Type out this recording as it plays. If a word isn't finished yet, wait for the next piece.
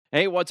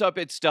Hey, what's up?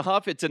 It's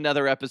DeHuff. It's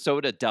another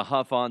episode of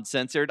DeHuff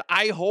Uncensored.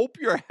 I hope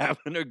you're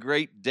having a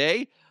great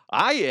day.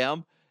 I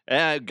am.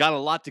 Got a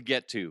lot to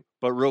get to,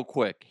 but real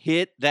quick,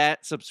 hit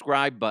that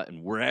subscribe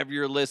button wherever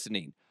you're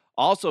listening.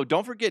 Also,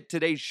 don't forget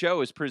today's show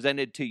is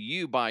presented to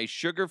you by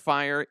Sugar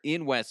Fire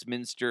in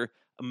Westminster.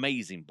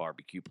 Amazing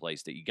barbecue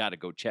place that you got to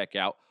go check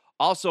out.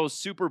 Also,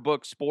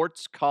 Superbook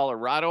Sports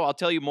Colorado. I'll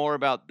tell you more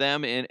about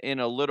them in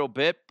a little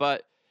bit,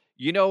 but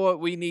you know what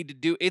we need to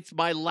do? It's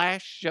my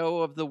last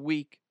show of the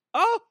week.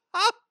 Oh,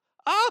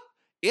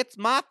 it's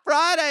my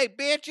Friday,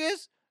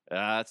 bitches.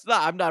 It's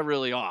not. I'm not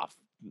really off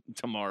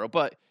tomorrow,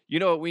 but you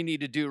know what we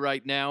need to do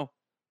right now?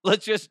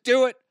 Let's just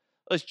do it.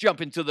 Let's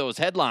jump into those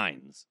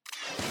headlines.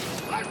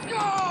 Let's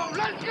go!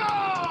 Let's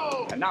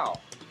go! And now,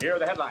 here are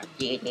the headlines.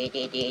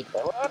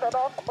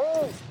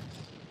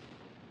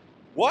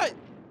 What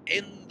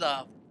in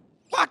the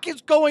fuck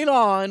is going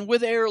on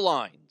with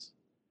airlines?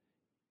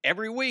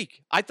 Every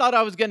week, I thought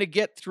I was going to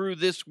get through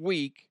this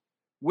week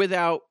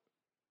without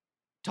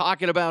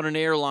talking about an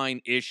airline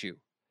issue.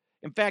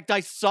 In fact, I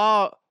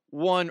saw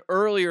one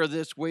earlier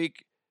this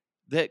week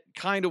that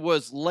kind of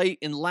was late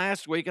in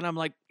last week, and I'm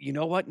like, you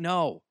know what?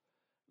 No,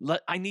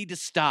 I need to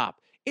stop.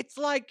 It's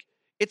like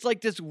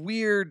this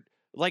weird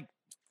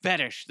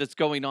fetish that's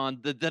going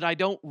on that I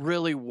don't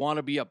really want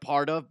to be a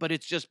part of, but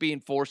it's just being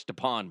forced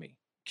upon me.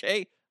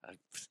 Okay,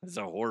 that's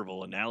a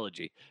horrible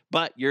analogy,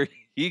 but you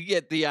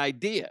get the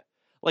idea.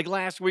 Like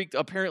last week,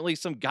 apparently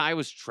some guy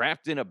was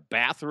trapped in a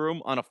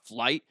bathroom on a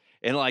flight.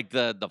 And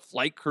the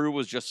flight crew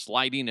was just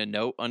sliding a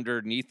note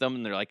underneath them.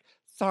 And they're like,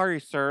 sorry,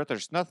 sir,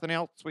 there's nothing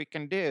else we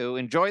can do.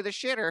 Enjoy the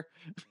shitter.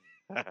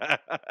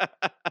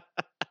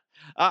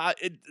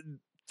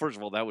 First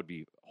of all, that would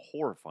be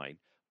horrifying,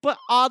 but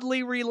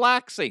oddly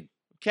relaxing.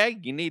 Okay,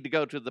 you need to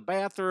go to the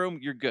bathroom.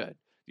 You're good.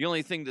 The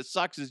only thing that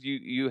sucks is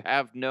you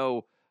have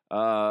no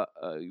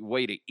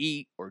way to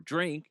eat or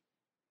drink.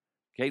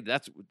 Okay,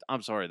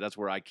 I'm sorry. That's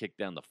where I kicked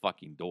down the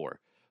fucking door.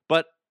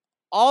 But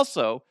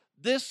also,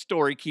 this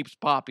story keeps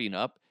popping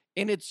up,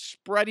 and it's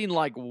spreading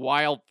like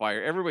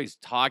wildfire. Everybody's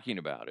talking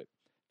about it.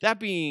 That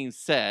being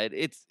said,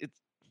 it's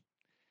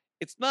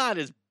not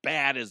as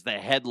bad as the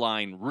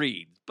headline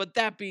reads. But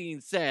that being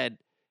said,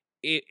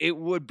 it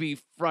would be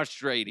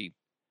frustrating.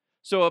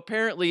 So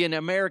apparently, an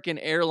American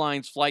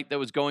Airlines flight that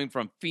was going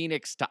from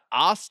Phoenix to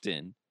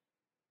Austin,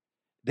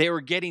 they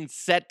were getting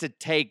set to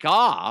take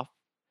off.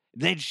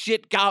 Then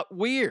shit got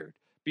weird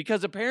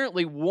because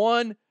apparently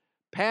one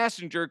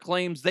passenger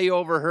claims they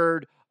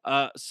overheard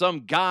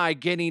some guy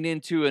getting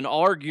into an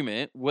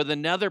argument with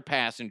another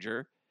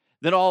passenger.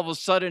 Then all of a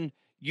sudden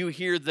you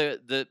hear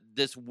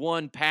this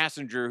one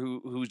passenger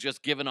who's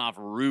just giving off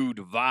rude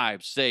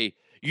vibes say,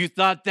 "You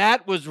thought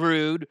that was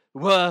rude?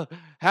 Well,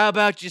 how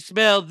about you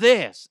smell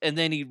this?" And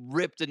then he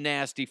ripped a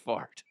nasty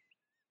fart.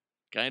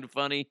 Kind of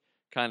funny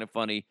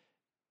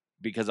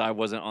because I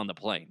wasn't on the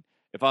plane.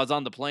 If I was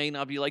on the plane,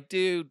 I'd be like,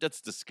 dude,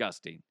 that's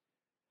disgusting.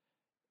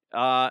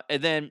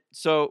 And then,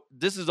 so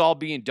this is all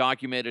being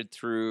documented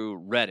through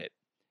Reddit.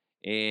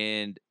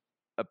 And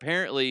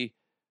apparently,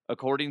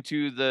 according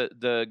to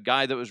the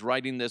guy that was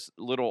writing this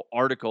little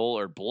article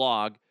or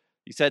blog,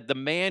 he said the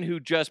man who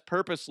just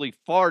purposely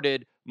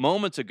farted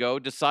moments ago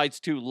decides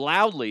to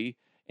loudly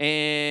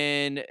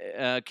and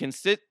and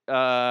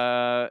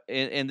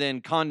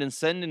then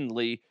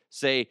condescendingly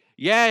say,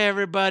 "Yeah,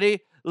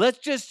 everybody, let's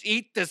just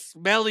eat the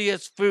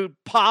smelliest food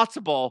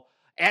possible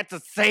at the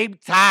same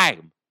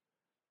time."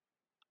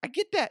 I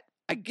get that.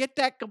 I get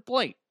that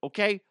complaint,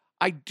 okay?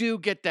 I do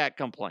get that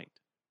complaint.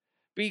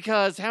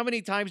 Because how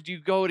many times do you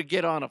go to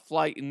get on a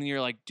flight and you're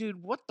like,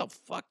 dude, what the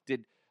fuck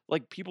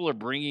people are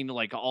bringing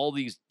all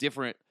these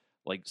different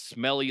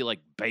smelly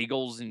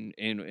bagels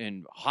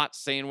and hot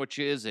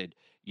sandwiches and,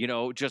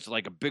 just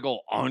a big old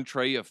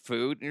entree of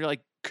food. And you're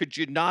like, could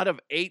you not have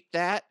ate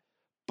that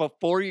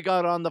before you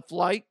got on the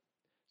flight?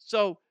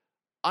 So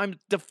I'm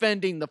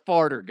defending the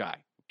farter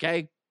guy,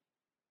 okay?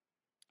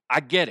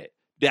 I get it.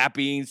 That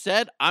being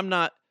said, I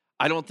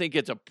don't think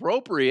it's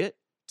appropriate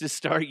to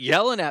start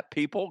yelling at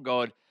people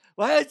going,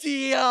 "Why don't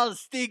you eat all the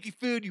stinky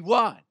food you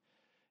want?"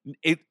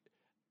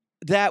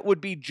 That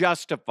would be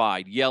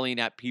justified, yelling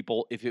at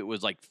people, if it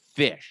was like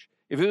fish.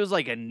 If it was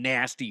like a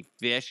nasty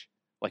fish,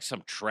 like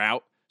some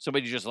trout,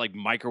 somebody just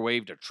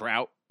microwaved a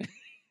trout.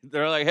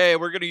 They're like, "Hey,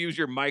 we're going to use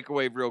your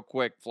microwave real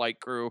quick,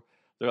 flight crew."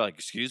 They're like,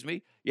 "Excuse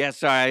me?" "Yeah,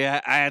 sorry,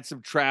 I had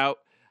some trout."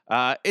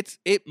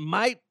 It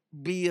might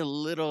be a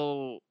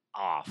little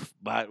off,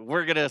 but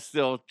we're gonna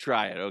still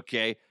try it,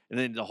 okay? And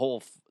then the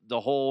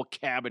whole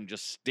cabin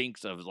just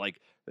stinks of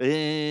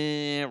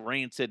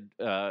rancid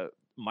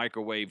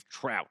microwave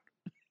trout.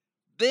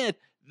 Then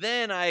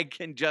I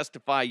can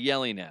justify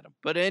yelling at him.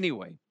 But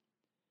anyway,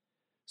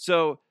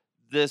 so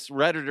this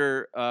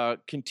Redditor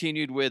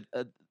continued with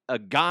a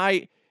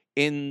guy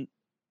in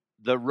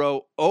the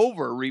row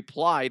over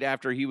replied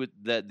after he would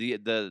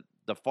the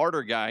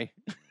farter guy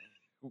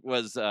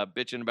was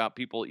bitching about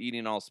people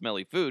eating all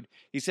smelly food.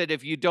 He said,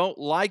 "If you don't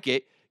like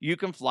it, you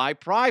can fly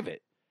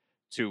private."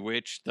 To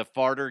which the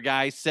farter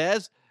guy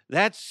says,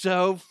 "That's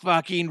so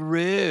fucking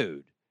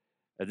rude."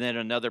 And then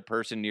another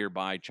person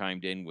nearby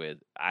chimed in with,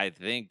 I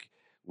think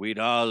we'd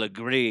all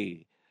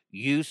agree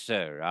you,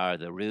 sir, are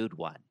the rude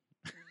one.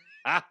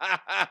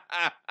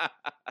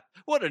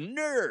 What a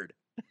nerd.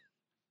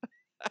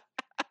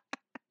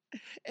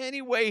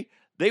 Anyway,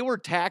 they were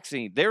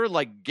taxiing. They were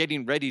like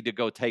getting ready to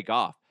go take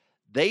off.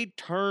 They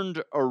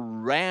turned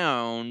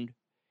around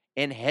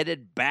and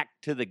headed back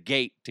to the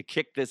gate to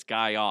kick this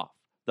guy off,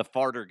 the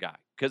farter guy,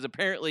 because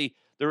apparently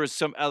there was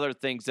some other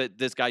things that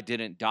this guy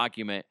didn't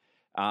document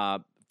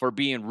for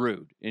being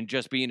rude and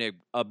just being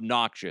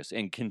obnoxious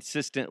and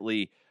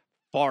consistently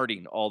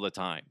farting all the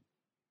time.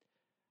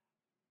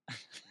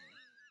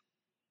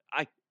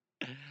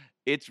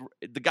 It's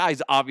the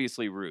guy's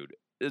obviously rude.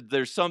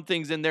 There's some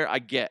things in there I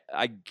get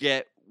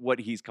what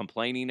he's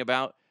complaining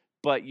about,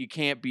 but you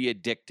can't be a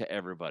dick to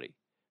everybody.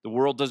 The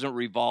world doesn't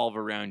revolve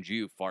around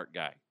you, fart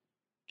guy.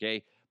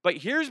 Okay? But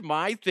here's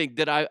my thing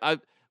that I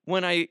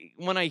when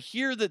I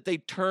hear that they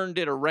turned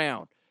it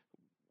around,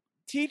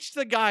 teach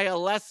the guy a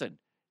lesson.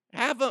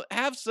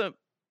 Have some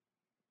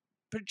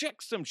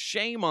project some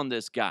shame on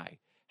this guy.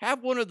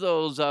 Have one of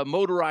those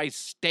motorized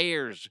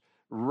stairs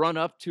run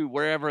up to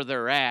wherever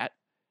they're at,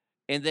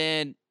 and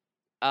then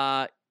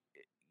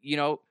you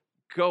know,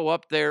 go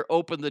up there,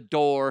 open the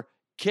door,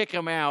 kick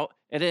him out,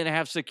 and then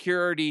have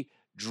security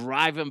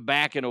drive him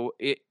back in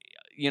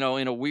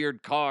a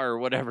weird car or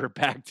whatever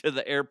back to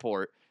the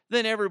airport.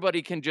 Then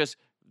everybody can just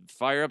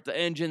fire up the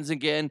engines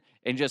again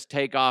and just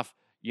take off,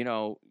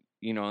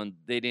 and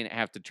they didn't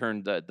have to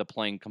turn the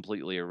plane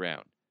completely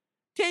around.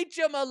 Teach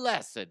them a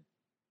lesson.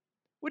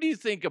 What do you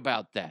think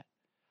about that?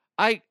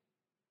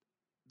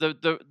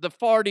 The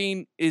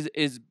farting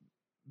is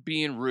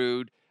being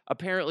rude.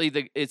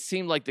 Apparently, it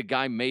seemed like the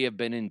guy may have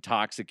been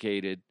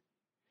intoxicated.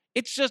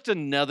 It's just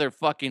another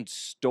fucking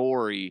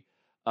story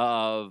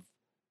of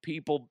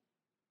people,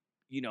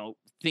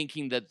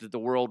 thinking that the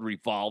world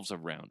revolves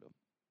around them.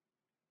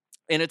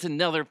 And it's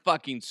another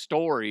fucking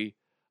story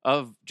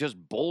of just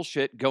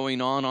bullshit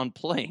going on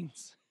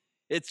planes.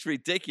 It's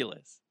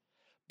ridiculous.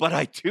 But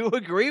I do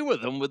agree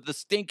with them with the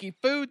stinky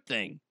food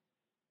thing.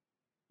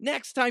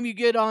 Next time you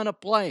get on a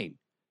plane,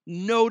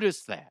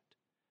 notice that.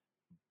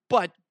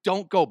 But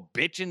don't go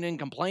bitching and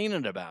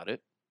complaining about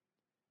it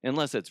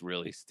unless it's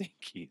really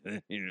stinky.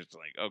 Then you're just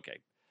like, okay,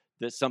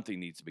 something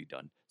needs to be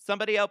done.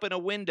 Somebody open a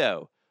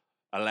window.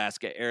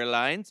 Alaska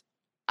Airlines,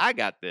 I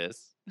got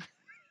this.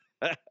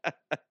 Oh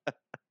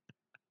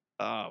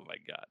my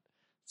God.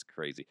 It's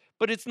crazy.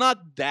 But it's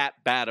not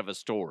that bad of a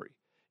story.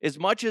 As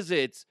much as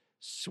it's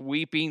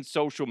sweeping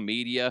social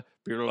media,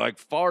 you're like,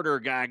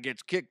 farter guy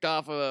gets kicked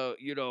off an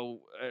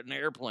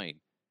airplane.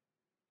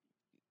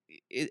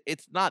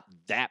 It's not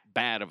that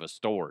bad of a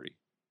story.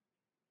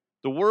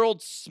 The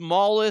world's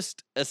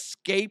smallest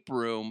escape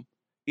room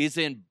is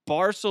in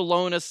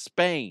Barcelona,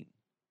 Spain.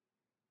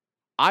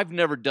 I've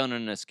never done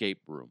an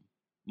escape room.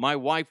 My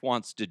wife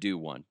wants to do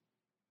one.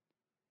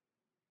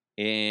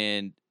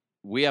 And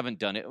we haven't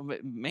done it,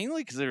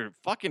 mainly because they're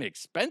fucking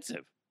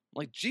expensive.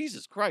 Like,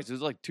 Jesus Christ, it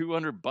was like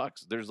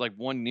 $200. There's like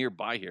one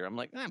nearby here. I'm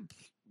like,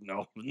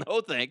 no,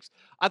 thanks.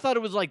 I thought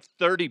it was like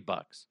 $30.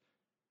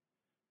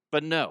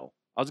 But no,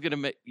 I was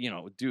going to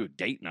do a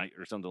date night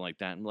or something like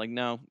that. I'm like,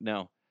 no.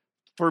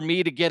 For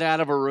me to get out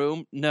of a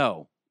room,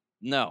 no.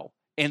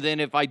 And then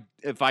if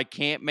I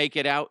can't make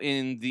it out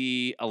in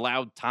the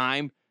allowed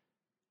time,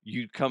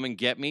 you come and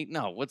get me?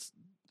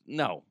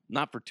 No,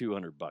 not for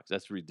 $200.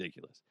 That's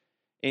ridiculous.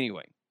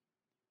 Anyway,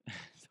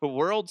 the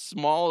world's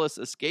smallest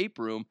escape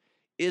room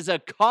is a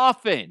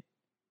coffin.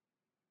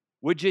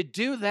 Would you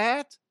do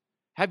that?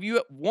 Have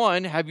you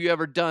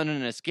ever done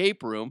an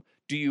escape room?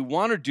 Do you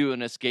want to do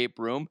an escape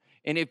room?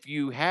 And if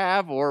you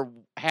have or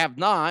have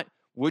not,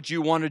 would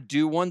you want to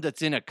do one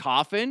that's in a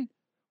coffin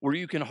where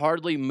you can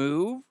hardly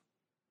move?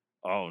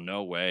 Oh,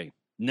 no way.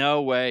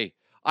 No way.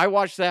 I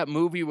watched that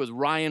movie with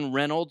Ryan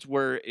Reynolds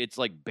where it's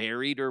like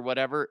buried or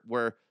whatever,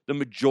 where the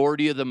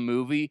majority of the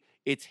movie,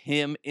 it's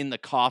him in the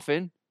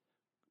coffin.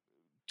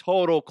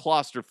 Total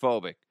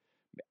claustrophobic.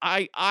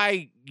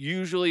 I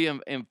usually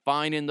am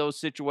fine in those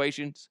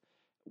situations.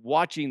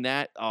 Watching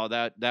that,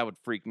 that would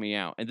freak me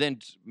out. And then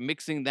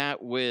mixing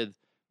that with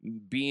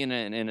being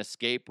in an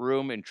escape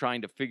room and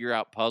trying to figure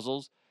out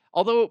puzzles,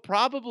 although it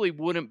probably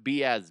wouldn't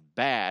be as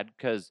bad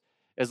because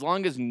as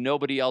long as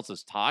nobody else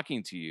is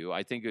talking to you,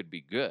 I think it would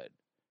be good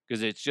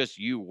because it's just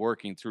you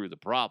working through the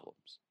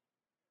problems.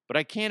 But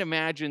I can't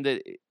imagine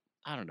that.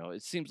 I don't know.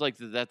 It seems like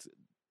that's.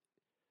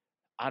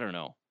 I don't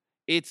know.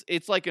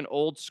 It's like an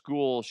old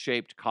school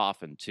shaped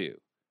coffin too,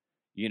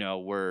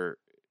 where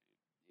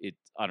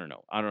I don't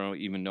know. I don't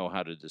even know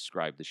how to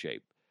describe the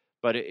shape,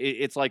 but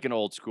it's like an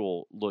old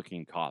school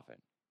looking coffin.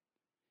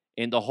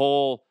 And the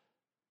whole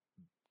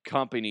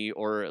company,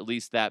 or at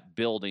least that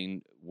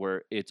building,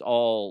 where it's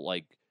all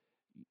like,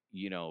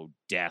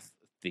 death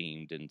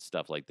themed and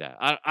stuff like that.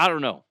 I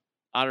don't know.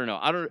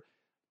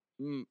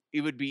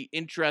 It would be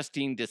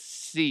interesting to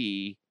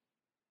see,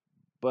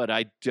 but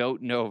I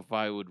don't know if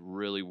I would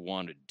really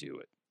want to do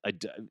it.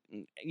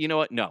 You know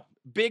what? No.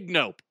 Big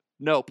nope.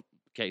 Nope.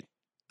 Okay.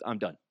 I'm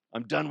done.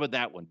 I'm done with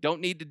that one.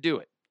 Don't need to do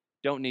it.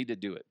 Don't need to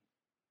do it.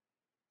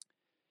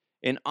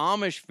 An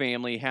Amish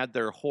family had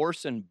their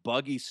horse and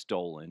buggy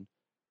stolen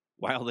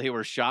while they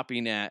were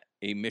shopping at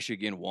a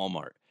Michigan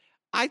Walmart.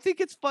 I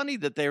think it's funny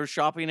that they were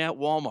shopping at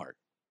Walmart.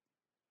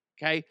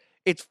 Okay.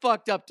 It's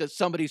fucked up that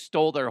somebody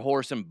stole their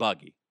horse and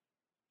buggy.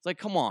 It's like,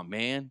 come on,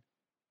 man.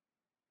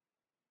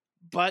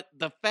 But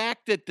the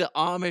fact that the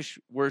Amish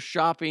were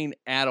shopping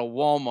at a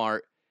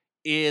Walmart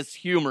is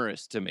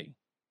humorous to me.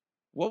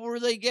 What were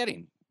they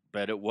getting?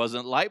 Bet it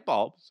wasn't light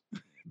bulbs.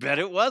 Bet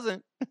it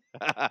wasn't.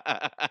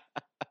 I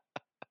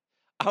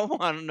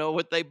want to know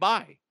what they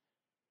buy.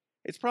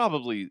 It's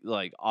probably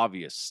like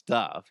obvious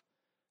stuff.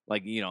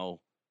 Like,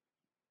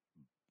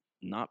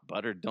 not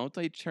butter. Don't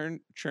they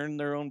churn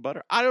their own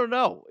butter? I don't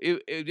know.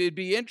 It'd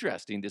be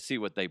interesting to see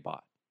what they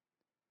bought.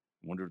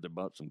 Wonder if they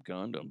bought some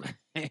condoms.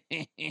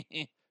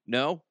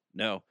 No.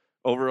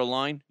 Over a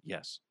line?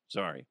 Yes.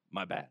 Sorry.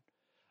 My bad.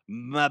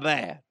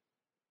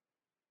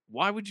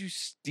 Why would you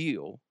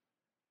steal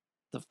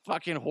the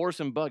fucking horse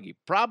and buggy?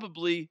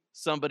 Probably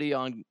somebody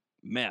on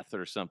meth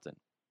or something.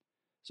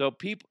 So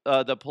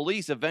the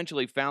police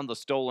eventually found the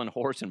stolen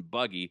horse and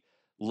buggy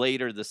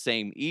later the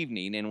same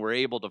evening and were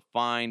able to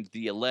find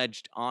the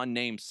alleged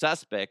unnamed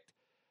suspect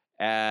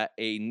at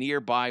a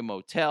nearby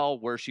motel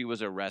where she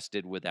was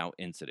arrested without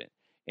incident.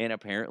 And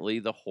apparently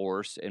the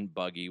horse and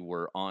buggy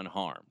were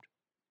unharmed.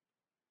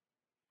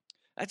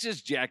 That's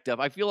just jacked up.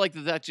 I feel like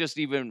that's just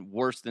even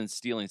worse than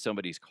stealing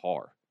somebody's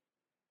car.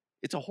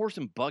 It's a horse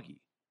and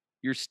buggy.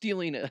 You're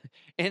stealing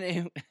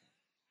and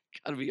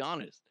gotta be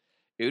honest,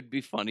 it would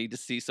be funny to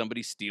see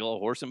somebody steal a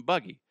horse and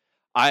buggy.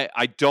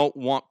 I don't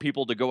want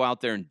people to go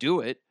out there and do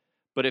it,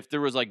 but if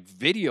there was like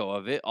video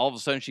of it, all of a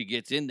sudden she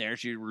gets in there,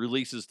 she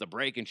releases the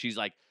brake, and she's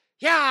like,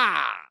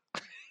 "Yeah,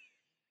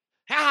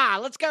 ha,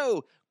 let's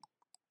go!"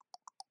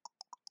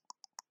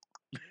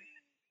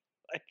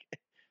 Like,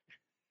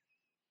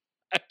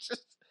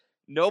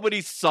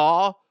 nobody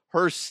saw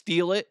her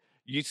steal it.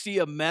 You see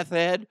a meth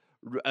head,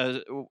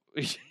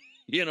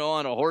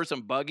 on a horse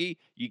and buggy.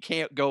 You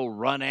can't go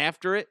run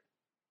after it.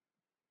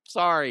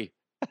 Sorry.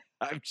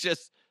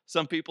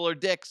 Some people are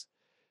dicks.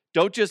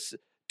 Don't just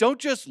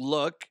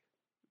look.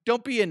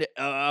 Don't be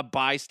a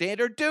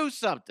bystander. Do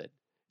something.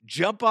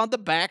 Jump on the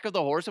back of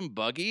the horse and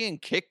buggy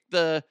and kick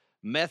the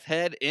meth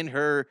head in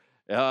her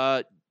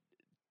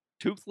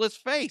toothless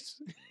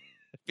face.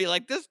 Be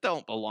like, this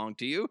don't belong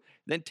to you.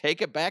 Then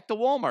take it back to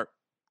Walmart.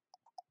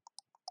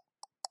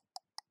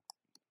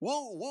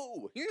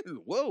 Whoa.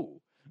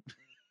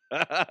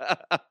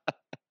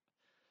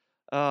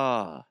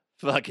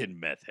 Fucking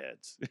meth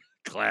heads.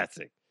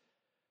 Classic.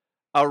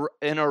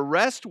 An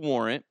arrest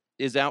warrant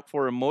is out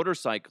for a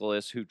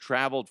motorcyclist who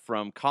traveled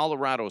from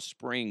Colorado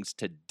Springs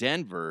to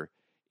Denver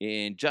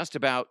in just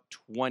about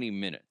 20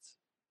 minutes.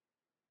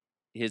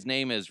 His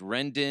name is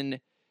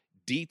Rendon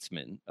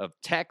Dietzman of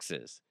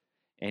Texas,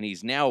 and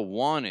he's now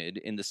wanted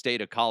in the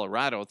state of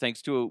Colorado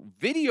thanks to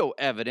video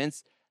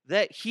evidence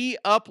that he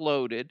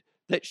uploaded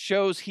that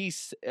shows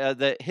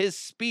that his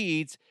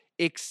speeds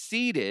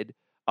exceeded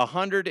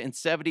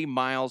 170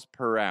 miles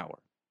per hour.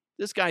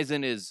 This guy's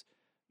in his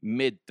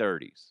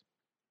mid-30s.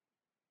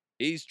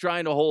 He's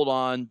trying to hold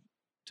on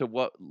to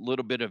what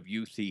little bit of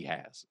youth he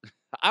has.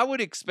 I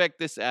would expect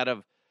this out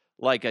of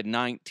like a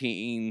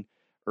 19,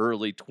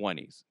 early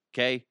 20s,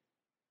 okay?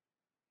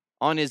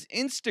 On his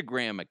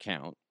Instagram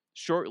account,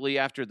 shortly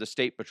after the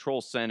state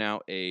patrol sent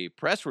out a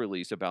press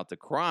release about the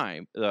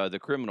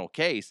criminal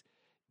case,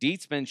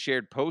 Dietzman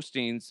shared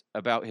postings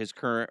about his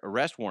current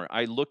arrest warrant.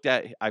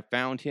 I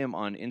found him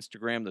on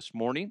Instagram this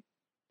morning,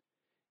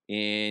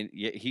 and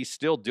he's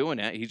still doing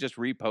that. He's just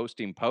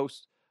reposting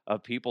posts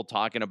of people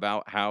talking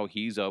about how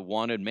he's a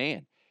wanted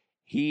man.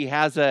 He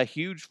has a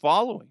huge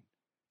following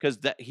because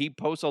he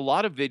posts a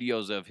lot of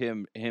videos of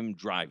him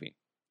driving.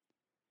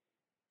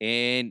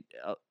 And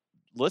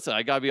listen,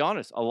 I gotta be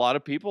honest. A lot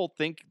of people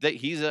think that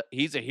he's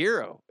a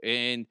hero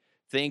and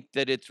think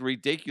that it's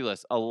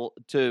ridiculous.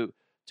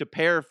 To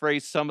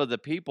paraphrase some of the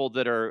people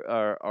that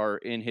are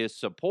in his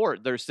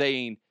support, they're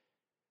saying,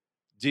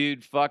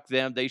 dude, fuck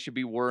them. They should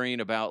be worrying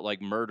about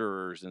like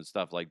murderers and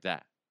stuff like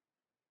that.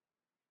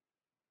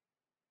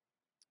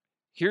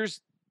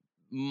 Here's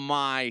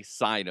my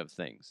side of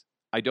things.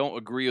 I don't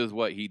agree with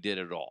what he did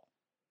at all.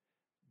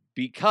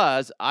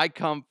 Because I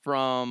come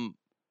from,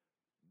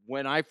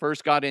 when I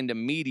first got into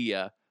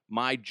media,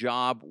 my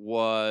job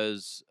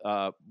was,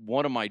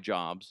 one of my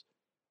jobs,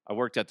 I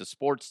worked at the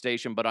sports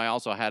station, but I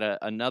also had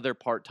another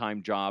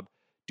part-time job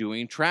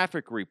doing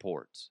traffic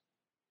reports.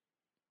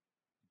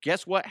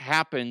 Guess what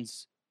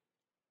happens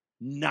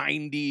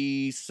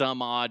 90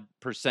 some odd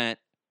 %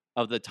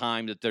 of the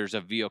time that there's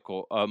a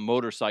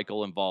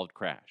motorcycle involved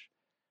crash?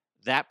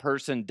 That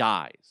person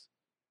dies.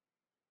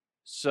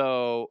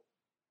 So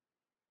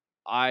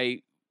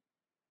part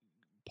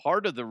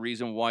of the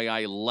reason why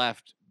I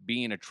left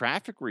being a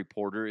traffic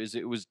reporter is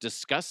it was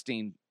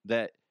disgusting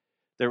that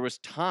there was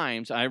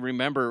times, I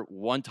remember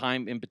one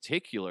time in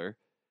particular,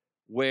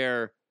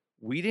 where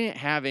we didn't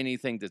have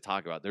anything to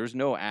talk about. There's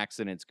no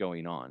accidents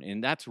going on.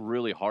 And that's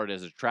really hard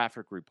as a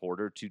traffic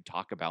reporter to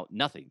talk about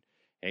nothing.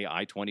 hey,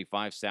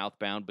 I-25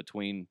 southbound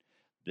between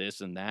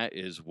this and that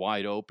is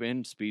wide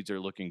open. Speeds are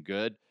looking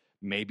good.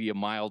 Maybe a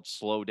mild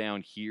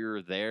slowdown here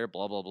or there,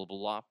 blah, blah, blah,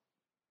 blah,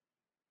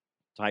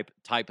 blah.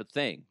 Type of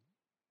thing.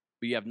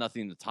 But you have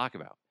nothing to talk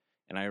about.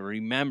 And I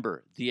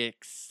remember the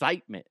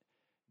excitement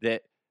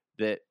that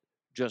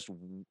just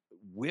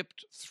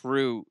whipped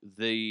through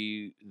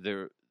the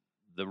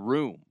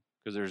room,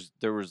 because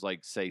there was like,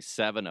 say,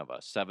 7 of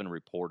us, 7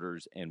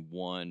 reporters and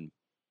one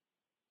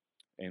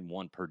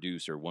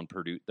producer.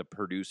 The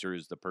producer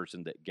is the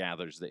person that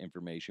gathers the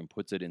information,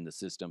 puts it in the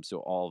system, so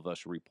all of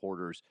us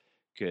reporters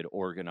could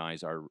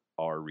organize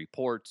our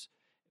reports,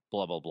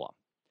 blah, blah, blah.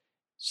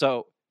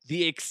 So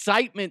the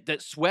excitement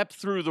that swept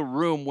through the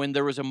room when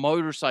there was a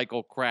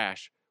motorcycle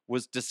crash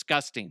was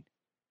disgusting,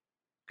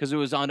 because it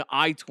was on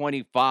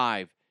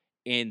I-25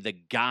 and the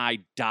guy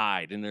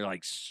died. And they're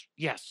like,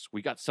 yes,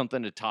 we got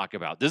something to talk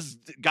about. This is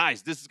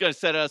going to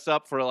set us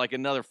up for like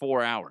another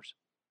 4 hours.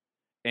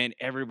 And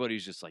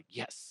everybody's just like,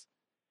 yes.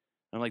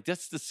 I'm like,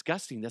 that's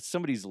disgusting. That's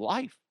somebody's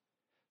life.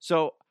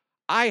 So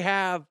I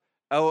have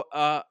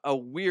a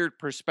weird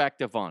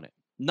perspective on it.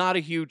 Not a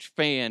huge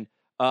fan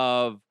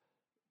of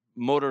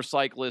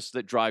motorcyclists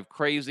that drive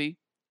crazy.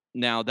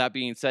 Now, that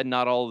being said,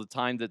 not all the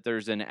time that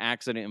there's an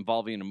accident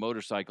involving a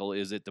motorcycle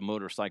is it the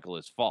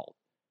motorcyclist's fault.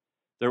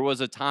 There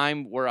was a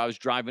time where I was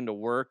driving to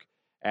work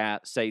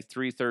at, say,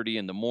 3:30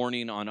 in the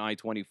morning on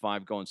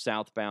I-25 going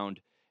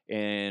southbound,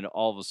 and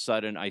all of a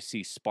sudden I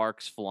see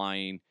sparks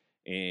flying,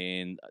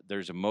 and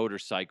there's a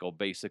motorcycle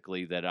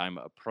basically that I'm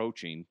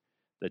approaching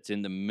that's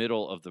in the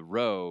middle of the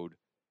road,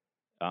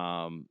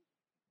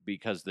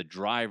 because the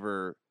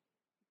driver,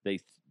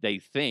 they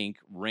think,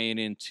 ran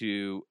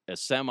into a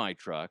semi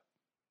truck,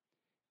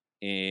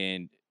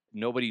 and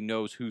nobody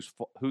knows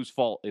whose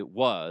fault it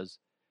was.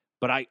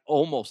 But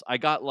I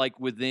got like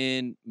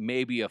within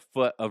maybe a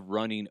foot of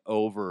running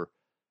over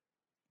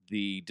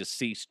the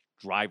deceased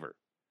driver.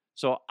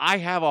 So I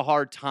have a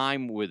hard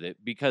time with it,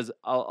 because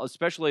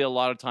especially a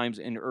lot of times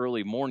in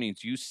early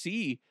mornings, you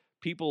see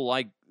people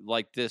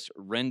like this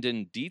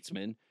Rendon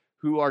Dietzman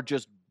who are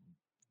just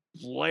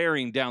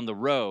blaring down the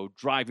road,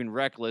 driving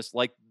reckless,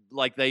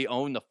 like they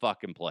own the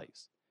fucking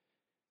place.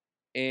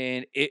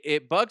 And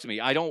it bugs me.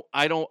 I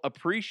don't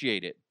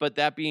appreciate it. But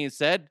that being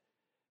said,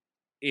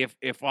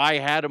 if I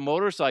had a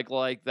motorcycle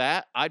like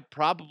that, I'd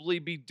probably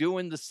be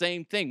doing the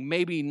same thing.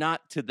 Maybe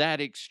not to that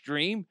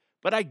extreme,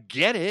 but I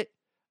get it.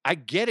 I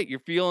get it. You're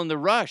feeling the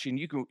rush and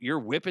you're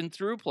whipping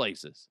through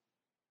places.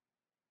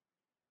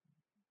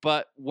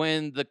 But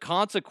when the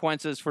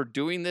consequences for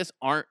doing this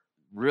aren't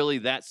really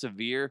that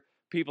severe,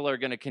 people are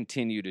going to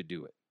continue to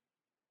do it.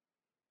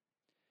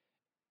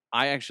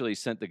 I actually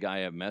sent the guy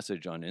a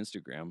message on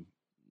Instagram,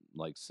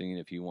 like seeing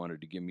if he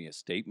wanted to give me a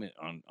statement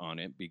on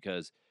it,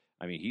 because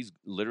I mean, he's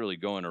literally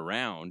going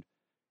around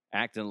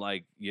acting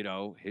like,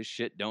 his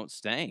shit don't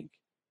stink.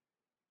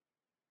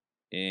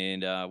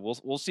 And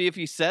we'll see if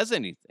he says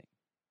anything.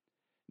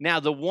 Now,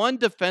 the one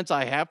defense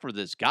I have for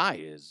this guy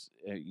is,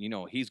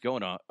 he's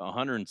going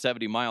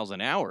 170 miles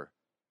an hour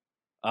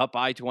up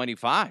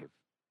I-25.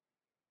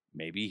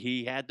 Maybe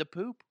he had to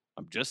poop.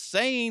 I'm just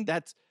saying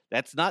that's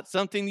not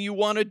something you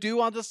want to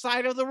do on the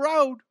side of the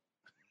road.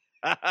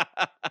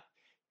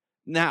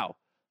 Now,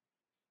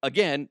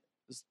 again,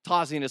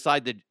 tossing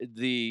aside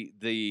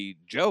the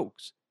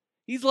jokes,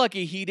 he's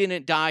lucky he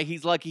didn't die.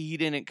 He's lucky he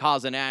didn't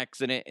cause an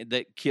accident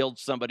that killed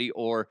somebody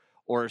or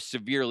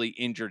severely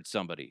injured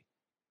somebody.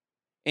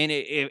 And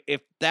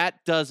if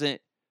that doesn't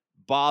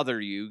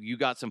bother you, you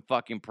got some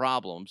fucking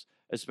problems,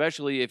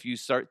 especially if you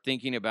start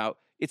thinking about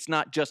it's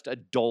not just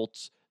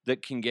adults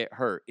that can get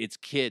hurt. It's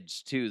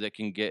kids, too, that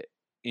can get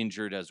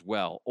injured as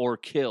well or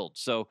killed.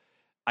 So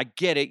I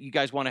get it. You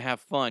guys want to have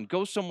fun.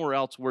 Go somewhere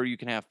else where you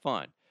can have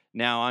fun.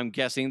 Now, I'm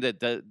guessing that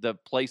the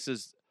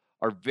places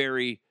are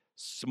very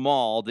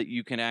small that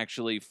you can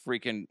actually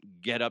freaking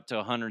get up to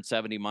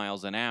 170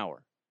 miles an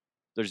hour.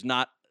 There's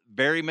not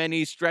very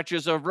many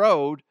stretches of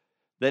road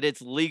that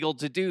it's legal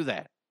to do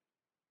that.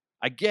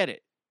 I get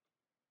it.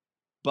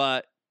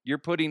 But you're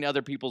putting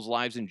other people's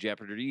lives in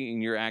jeopardy,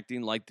 and you're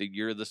acting like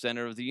you're the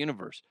center of the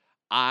universe.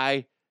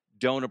 I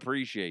don't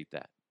appreciate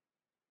that.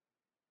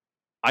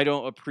 I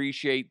don't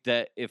appreciate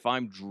that if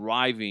I'm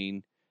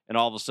driving and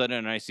all of a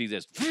sudden I see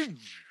this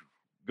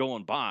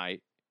going by,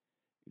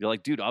 you're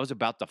like, dude, I was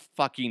about to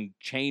fucking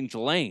change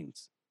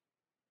lanes.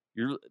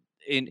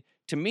 And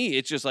to me,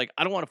 it's just like,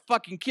 I don't want to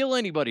fucking kill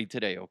anybody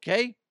today,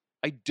 okay?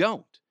 I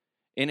don't.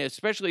 And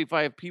especially if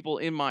I have people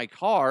in my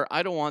car,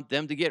 I don't want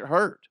them to get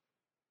hurt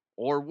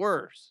or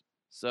worse.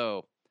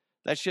 So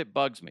that shit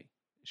bugs me.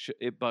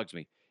 It bugs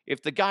me.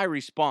 If the guy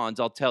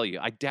responds, I'll tell you,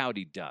 I doubt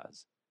he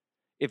does.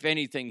 If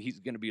anything, he's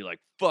going to be like,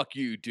 fuck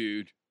you,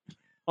 dude.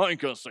 I ain't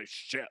going to say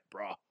shit,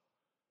 bro.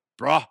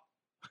 Bruh.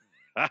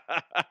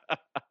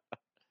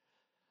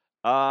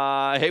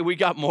 Hey, we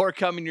got more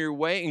coming your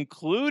way,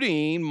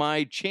 including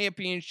my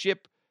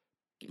championship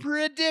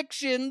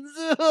predictions.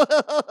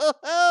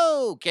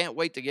 Can't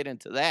wait to get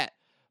into that.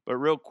 But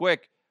real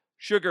quick,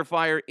 Sugar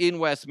Fire in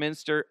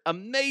Westminster,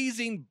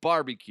 amazing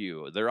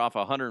barbecue. They're off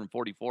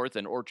 144th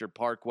and Orchard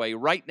Parkway,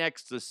 right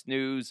next to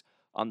Snooze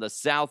on the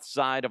south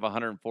side of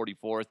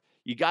 144th.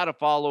 You got to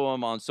follow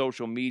them on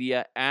social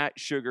media at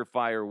Sugar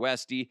Fire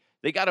Westy.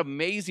 They got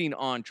amazing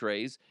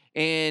entrees,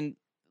 and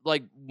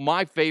like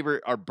my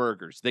favorite are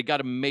burgers. They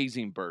got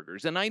amazing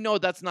burgers. And I know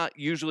that's not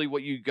usually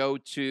what you go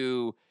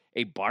to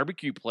a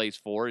barbecue place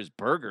for is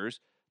burgers.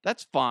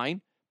 That's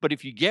fine. But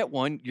if you get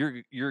one,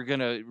 you're going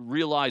to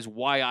realize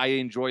why I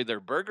enjoy their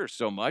burgers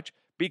so much,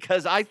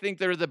 because I think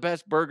they're the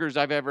best burgers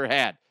I've ever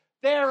had.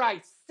 There, I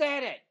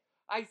said it.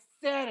 I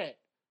said it.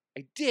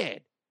 I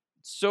did.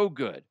 It's so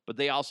good. But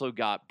they also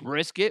got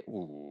brisket,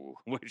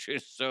 which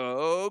is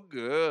so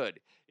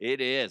good.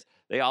 It is.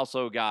 They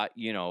also got,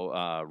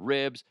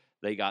 ribs.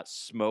 They got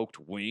smoked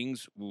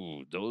wings.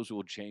 Ooh, those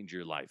will change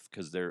your life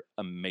because they're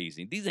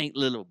amazing. These ain't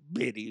little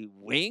bitty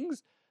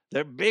wings.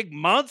 They're big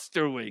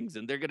monster wings,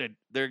 and they're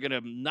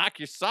gonna knock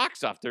your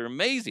socks off. They're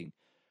amazing.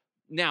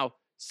 Now,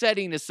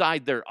 setting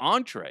aside their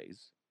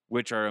entrees,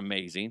 which are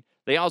amazing,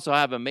 they also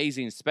have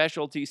amazing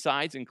specialty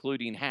sides,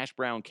 including hash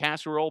brown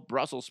casserole,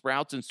 Brussels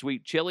sprouts and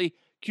sweet chili,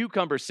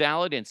 cucumber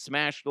salad, and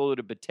smashed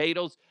loaded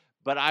potatoes.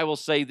 But I will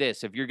say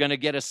this, if you're going to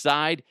get a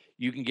side,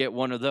 you can get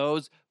one of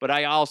those. But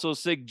I also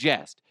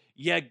suggest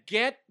you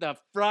get the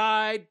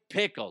fried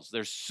pickles.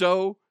 They're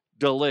so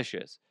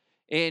delicious.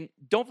 And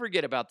don't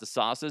forget about the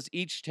sauces.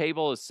 Each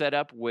table is set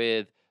up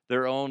with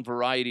their own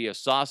variety of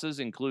sauces,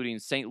 including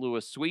St.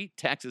 Louis Sweet,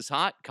 Texas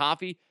Hot,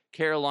 Coffee,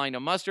 Carolina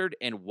Mustard,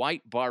 and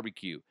White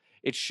Barbecue.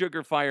 It's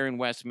Sugar Fire in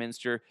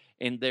Westminster,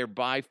 and they're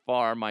by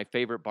far my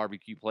favorite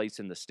barbecue place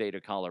in the state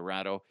of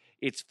Colorado.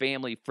 It's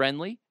family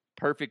friendly,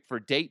 perfect for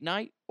date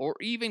night, or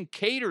even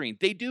catering.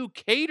 They do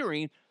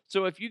catering,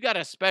 so if you got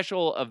a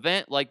special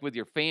event like with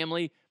your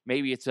family,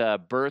 maybe it's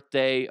a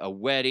birthday, a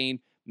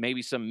wedding,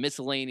 maybe some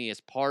miscellaneous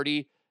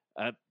party,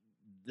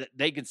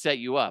 they can set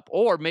you up.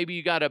 Or maybe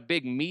you got a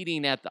big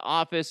meeting at the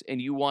office and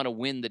you want to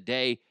win the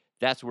day.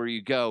 That's where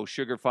you go.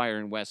 Sugar Fire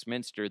in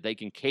Westminster. They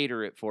can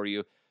cater it for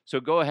you. So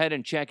go ahead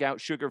and check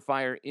out Sugar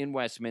Fire in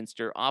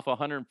Westminster off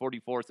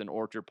 144th and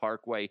Orchard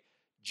Parkway,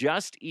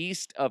 just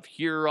east of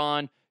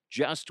Huron,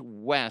 just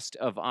west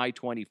of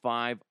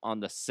I-25 on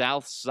the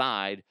south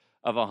side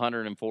of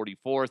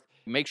 144th.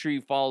 Make sure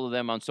you follow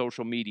them on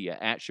social media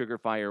at Sugar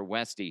Fire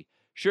Westy.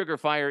 Sugar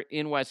Fire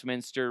in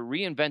Westminster,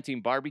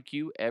 reinventing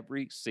barbecue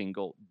every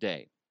single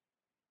day.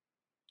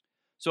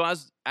 So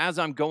as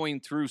I'm going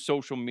through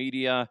social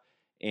media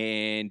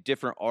and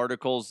different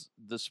articles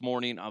this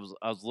morning, I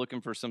was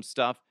looking for some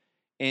stuff,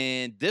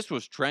 and this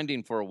was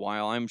trending for a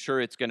while. I'm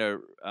sure it's going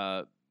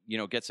to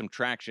get some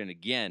traction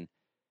again.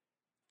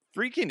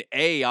 Freaking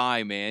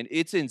AI, man.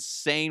 It's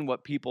insane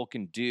what people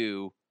can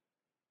do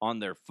on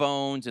their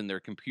phones and their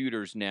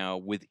computers now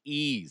with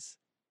ease.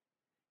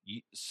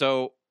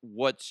 So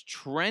what's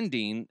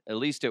trending, at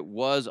least it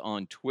was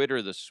on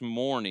Twitter this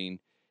morning,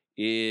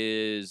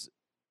 is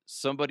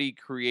somebody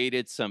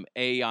created some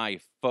AI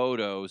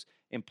photos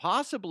and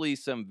possibly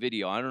some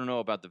video. I don't know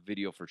about the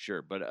video for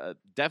sure, but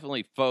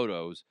definitely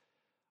photos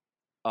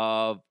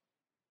of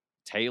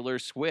Taylor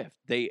Swift.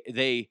 They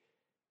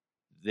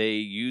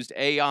used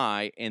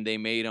AI and they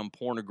made them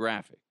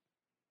pornographic.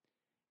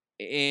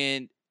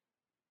 And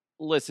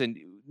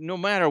listen, no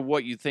matter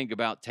what you think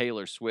about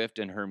Taylor Swift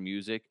and her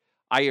music,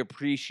 I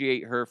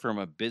appreciate her from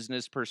a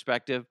business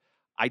perspective.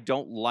 I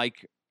don't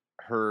like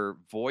her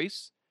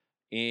voice,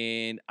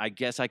 and I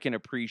guess I can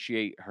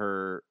appreciate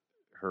her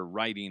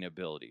writing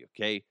ability,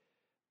 okay?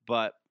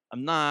 But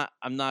I'm not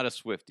a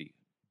Swiftie.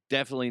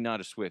 Definitely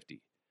not a Swiftie.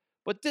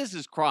 But this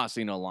is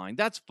crossing a line.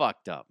 That's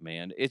fucked up,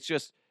 man. It's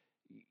just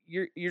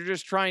you're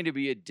just trying to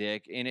be a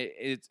dick, and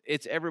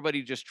it's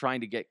everybody just trying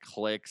to get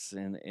clicks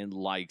and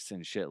likes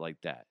and shit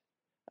like that.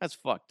 That's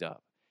fucked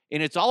up.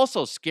 And it's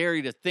also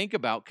scary to think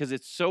about because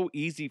it's so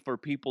easy for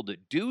people to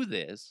do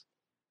this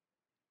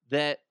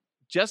that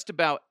just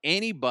about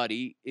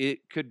anybody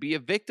could be a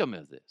victim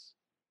of this.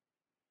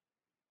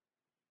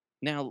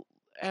 Now,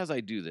 as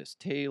I do this,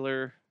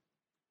 Taylor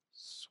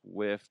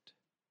Swift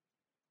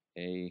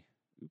AI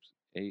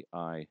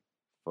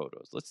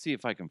photos. Let's see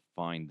if I can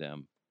find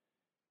them.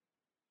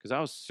 Because I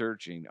was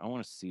searching. I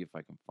want to see if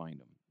I can find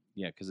them.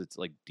 Yeah, because it's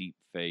like deep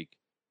fake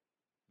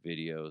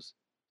videos.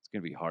 It's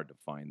going to be hard to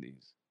find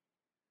these.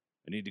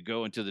 I need to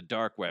go into the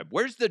dark web.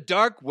 Where's the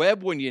dark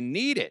web when you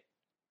need it?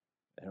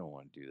 I don't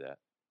want to do that.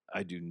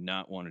 I do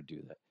not want to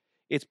do that.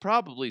 It's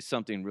probably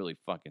something really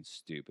fucking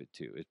stupid,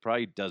 too. It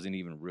probably doesn't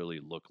even really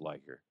look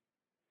like her.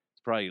 It's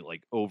probably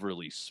like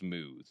overly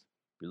smooth.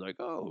 Be like,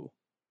 oh.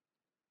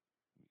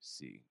 Let me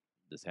see.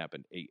 This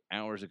happened 8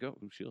 hours ago.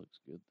 Ooh, she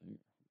looks good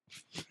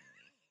there.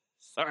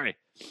 Sorry.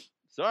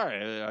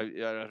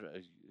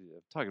 I'm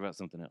talking about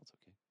something else,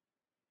 okay?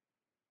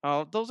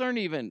 Oh, those aren't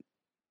even...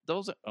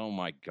 Oh,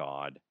 my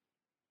God.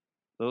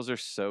 Those are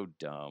so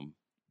dumb.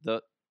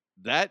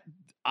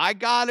 I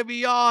gotta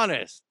be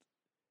honest.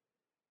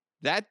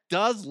 That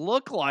does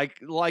look like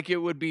it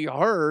would be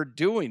her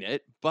doing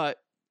it, but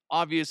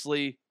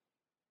obviously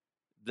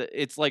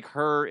it's like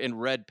her in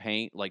red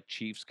paint, like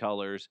Chiefs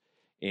colors,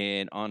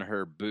 and on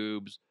her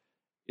boobs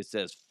it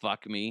says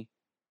 "fuck me."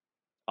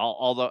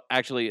 Although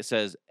actually it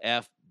says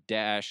F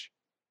dash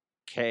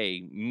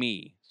K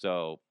me.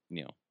 So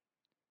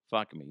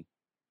fuck me.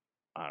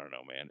 I don't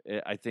know,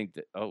 man. I think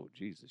that. Oh,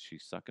 Jesus,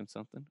 she's sucking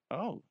something.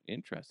 Oh,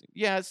 interesting.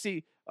 Yeah.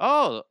 See.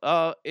 Oh,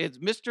 it's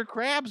Mr.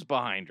 Krabs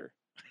behind her.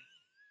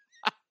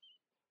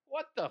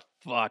 What the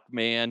fuck,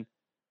 man?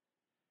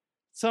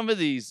 Some of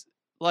these,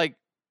 like,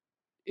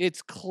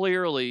 it's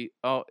clearly.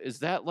 Oh, is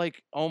that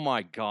like? Oh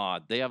my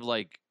God, they have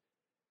like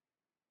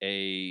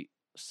a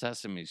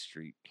Sesame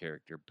Street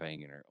character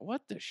banging her.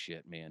 What the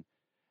shit, man?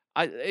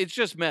 It's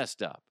just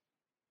messed up.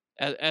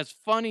 As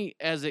funny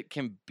as it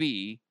can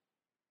be,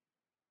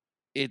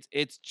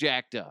 it's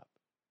jacked up.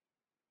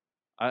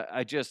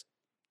 I just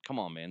come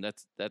on, man.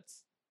 That's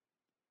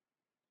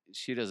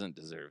she doesn't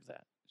deserve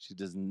that. She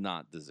does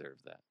not deserve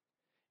that.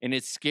 And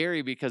it's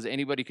scary because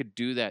anybody could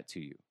do that to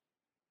you.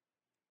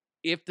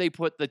 If they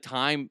put the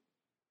time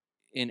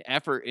and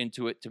effort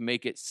into it to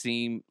make it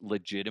seem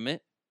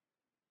legitimate,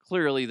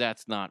 clearly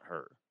that's not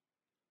her.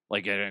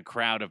 Like in a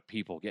crowd of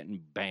people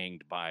getting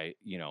banged by,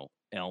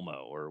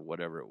 Elmo or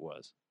whatever it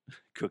was.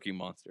 Cookie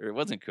Monster. It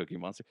wasn't Cookie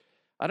Monster.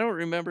 I don't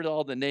remember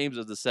all the names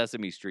of the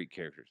Sesame Street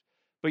characters.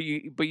 But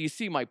you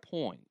see my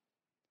point.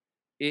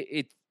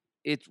 It's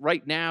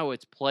right now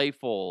it's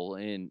playful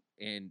and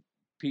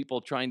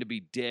people trying to be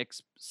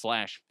dicks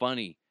 /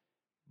 funny,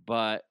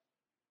 but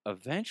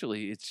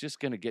eventually it's just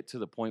going to get to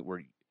the point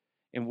where,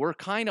 and we're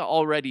kind of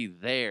already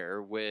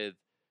there with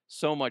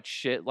so much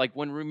shit. Like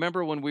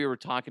remember when we were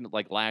talking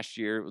like last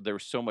year, there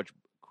was so much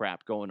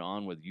crap going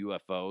on with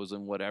UFOs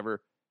and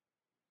whatever.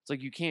 It's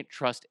like you can't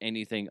trust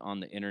anything on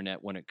the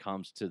internet when it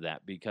comes to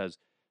that because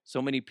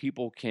so many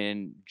people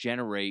can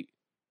generate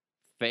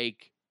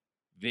fake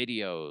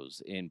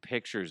videos and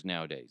pictures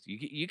nowadays.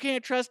 You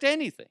can't trust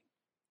anything.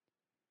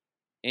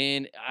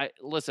 And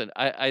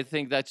I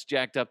think that's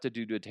jacked up to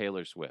do to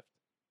Taylor Swift.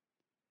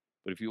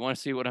 But if you want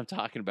to see what I'm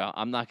talking about,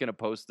 I'm not going to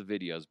post the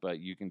videos, but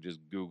you can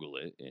just Google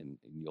it and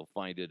you'll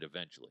find it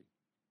eventually.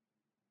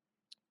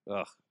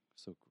 Ugh,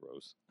 so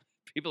gross.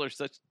 People are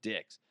such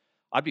dicks.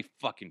 I'd be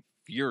fucking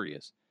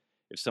furious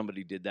if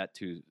somebody did that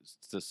to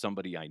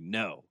somebody I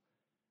know.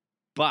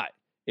 But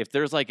if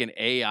there's like an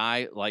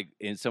AI, like,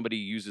 and somebody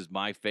uses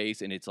my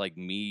face and it's like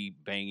me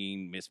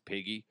banging Miss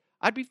Piggy,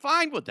 I'd be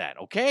fine with that.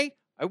 Okay,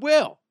 I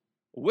will.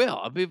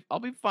 I'll be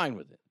fine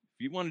with it.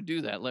 If you want to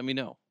do that, let me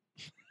know.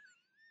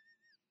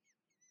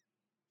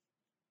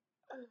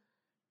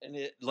 And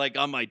it, like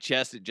on my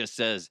chest, it just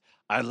says,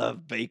 "I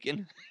love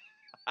bacon."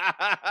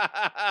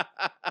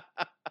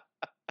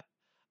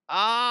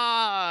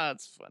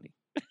 It's funny.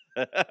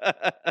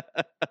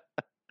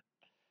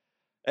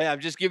 Hey, I'm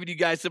just giving you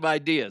guys some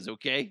ideas,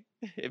 okay?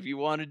 If you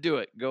want to do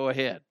it, go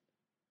ahead.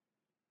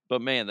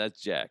 But man, that's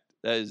jacked.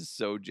 That is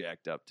so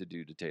jacked up to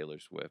do to Taylor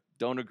Swift.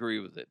 Don't agree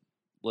with it.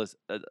 Listen,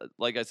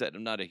 like I said,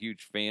 I'm not a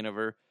huge fan of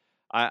her.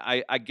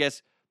 I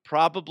guess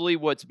probably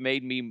what's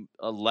made me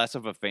less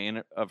of a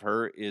fan of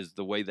her is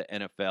the way the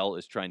NFL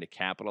is trying to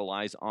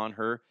capitalize on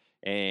her,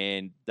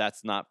 and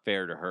that's not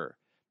fair to her.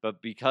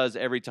 But because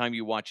every time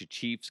you watch a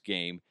Chiefs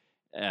game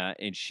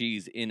and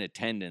she's in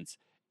attendance,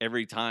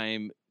 every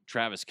time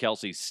Travis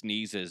Kelce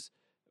sneezes,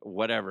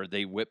 whatever,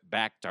 they whip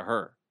back to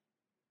her.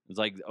 It's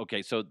like,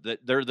 okay, so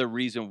they're the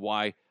reason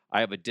why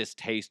I have a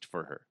distaste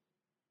for her.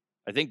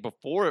 I think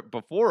before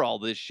all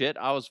this shit,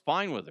 I was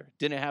fine with her.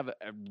 Didn't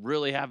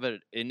really have an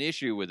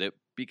issue with it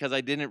because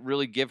I didn't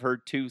really give her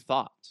two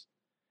thoughts.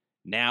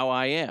 Now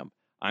I am.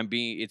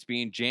 It's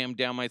being jammed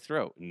down my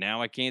throat.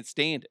 Now I can't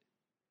stand it.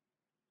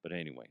 But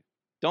anyway,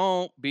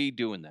 don't be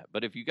doing that.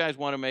 But if you guys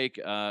want to make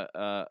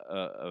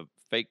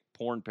fake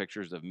porn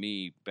pictures of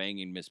me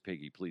banging Miss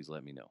Piggy, please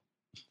let me know.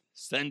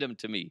 Send them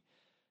to me.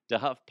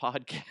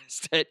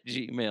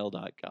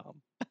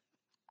 DeHuffPodcast@gmail.com.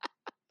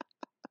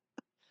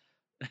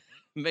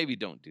 Maybe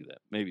don't do that.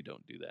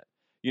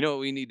 You know what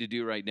we need to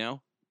do right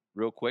now?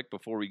 Real quick,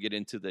 before we get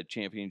into the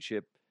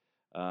championship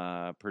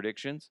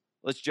predictions,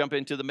 let's jump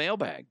into the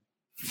mailbag.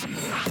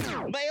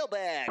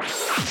 Mailbag.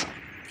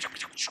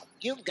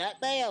 You've got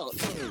mail.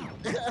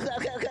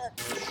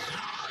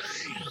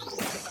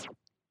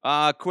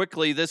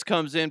 Quickly, this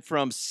comes in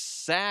from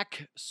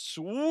Sack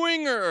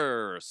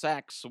Swinger.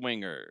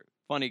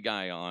 Funny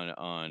guy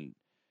on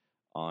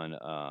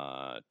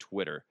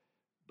Twitter,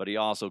 but he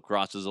also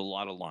crosses a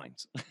lot of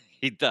lines.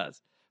 He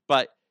does.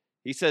 But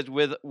he says,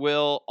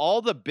 will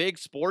all the big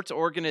sports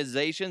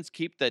organizations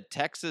keep the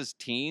Texas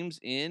teams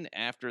in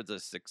after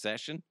the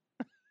succession?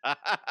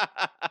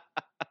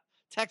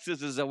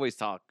 Texas is always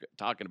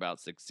talking about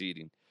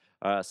seceding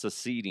from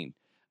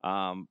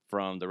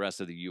the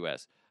rest of the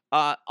U.S.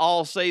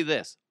 I'll say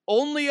this.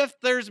 Only if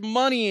there's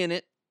money in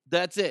it.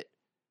 That's it.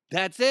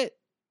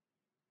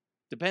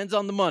 Depends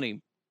on the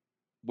money.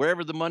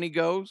 Wherever the money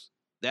goes,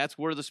 that's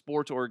where the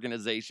sports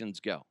organizations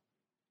go.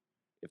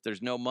 If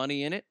there's no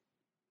money in it,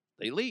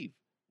 they leave.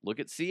 Look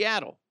at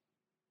Seattle.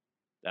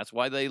 That's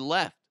why they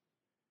left.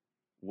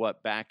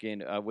 Back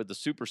in with the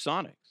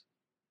Supersonics.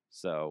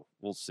 So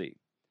we'll see.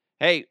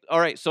 Hey, all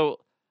right.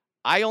 So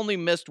I only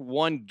missed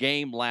one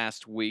game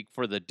last week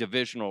for the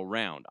divisional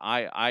round.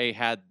 I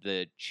had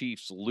the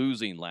Chiefs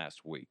losing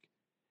last week,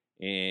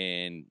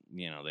 and,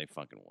 they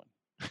fucking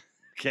won.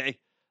 Okay?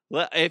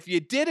 Well, if you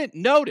didn't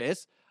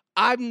notice,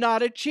 I'm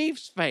not a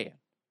Chiefs fan.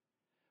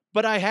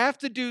 But I have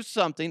to do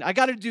something. I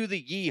got to do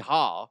the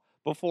yeehaw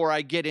before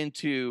I get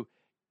into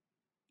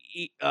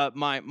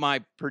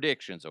my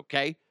predictions,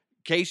 okay? In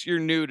case you're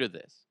new to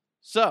this.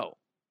 So,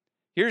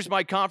 here's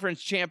my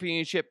conference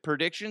championship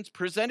predictions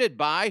presented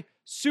by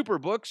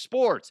Superbook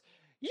Sports.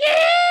 Yeah!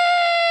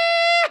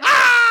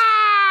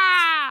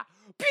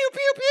 Pew,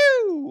 pew,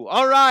 pew!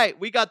 All right,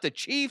 we got the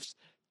Chiefs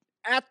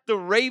at the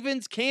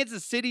Ravens.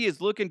 Kansas City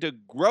is looking to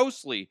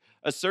grossly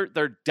assert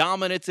their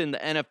dominance in the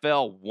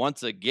NFL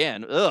once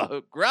again.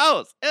 Ugh,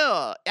 gross.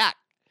 Ugh, yuck.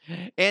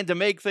 And to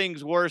make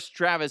things worse,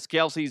 Travis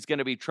Kelce is going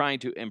to be trying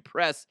to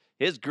impress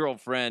his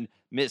girlfriend,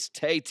 Miss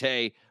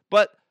Tay-Tay.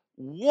 But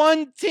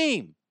one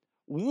team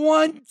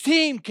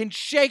can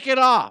shake it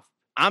off.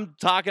 I'm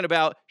talking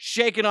about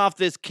shaking off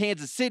this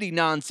Kansas City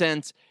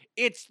nonsense.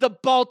 It's the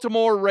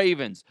Baltimore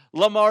Ravens.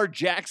 Lamar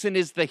Jackson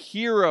is the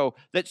hero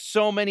that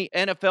so many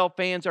NFL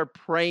fans are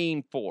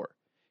praying for.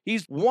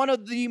 He's one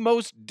of the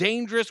most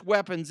dangerous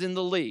weapons in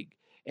the league,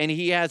 and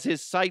he has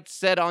his sights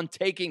set on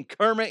taking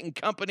Kermit and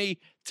company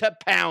to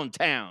Pound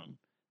Town.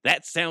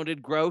 That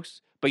sounded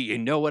gross, but you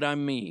know what I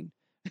mean.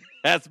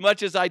 As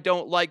much as I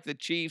don't like the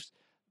Chiefs,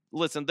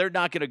 listen, they're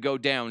not going to go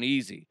down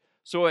easy.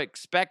 So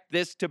expect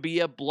this to be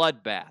a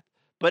bloodbath.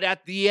 But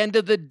at the end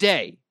of the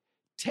day,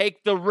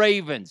 take the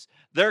Ravens.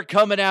 They're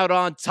coming out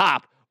on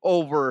top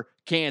over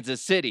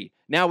Kansas City.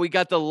 Now we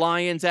got the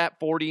Lions at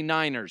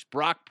 49ers.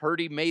 Brock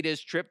Purdy made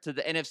his trip to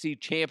the NFC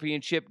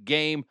Championship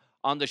game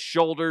on the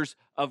shoulders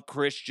of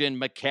Christian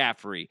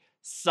McCaffrey.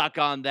 Suck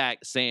on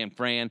that, San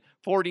Fran.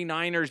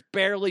 49ers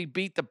barely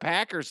beat the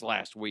Packers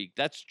last week.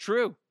 That's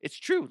true. It's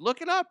true.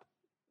 Look it up.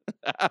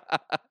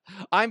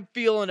 I'm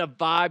feeling a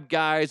vibe,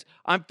 guys.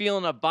 I'm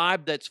feeling a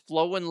vibe that's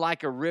flowing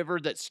like a river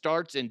that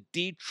starts in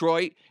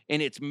Detroit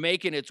and it's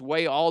making its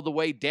way all the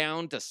way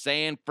down to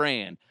San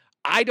Fran.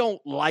 I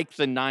don't like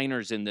the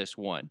Niners in this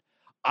one.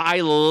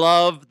 I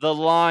love the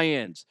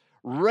Lions.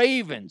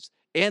 Ravens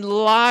and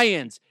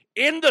Lions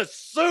in the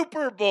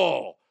Super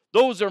Bowl.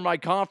 Those are my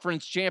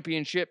conference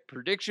championship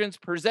predictions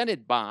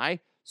presented by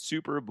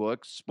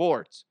Superbook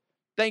Sports.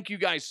 Thank you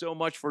guys so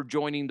much for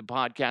joining the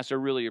podcast. I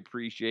really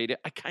appreciate it.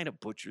 I kind of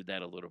butchered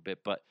that a little bit,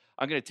 but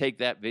I'm going to take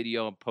that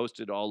video and post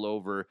it all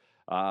over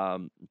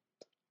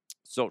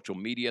social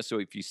media. So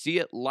if you see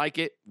it, like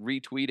it,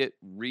 retweet it,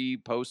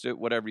 repost it,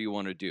 whatever you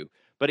want to do.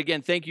 But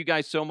again, thank you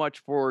guys so much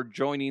for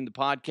joining the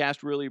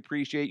podcast. Really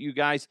appreciate you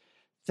guys.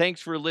 Thanks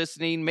for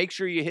listening. Make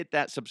sure you hit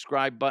that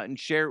subscribe button.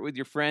 Share it with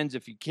your friends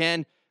if you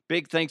can.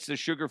 Big thanks to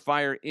Sugar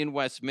Fire in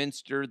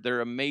Westminster.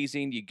 They're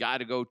amazing. You got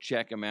to go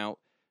check them out.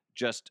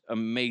 Just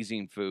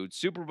amazing food.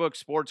 Superbook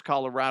Sports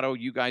Colorado,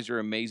 you guys are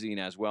amazing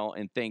as well.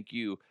 And thank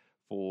you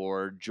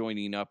for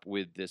joining up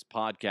with this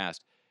podcast.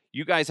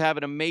 You guys have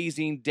an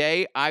amazing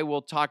day. I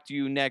will talk to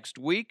you next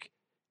week.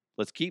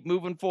 Let's keep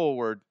moving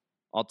forward.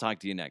 I'll talk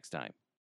to you next time.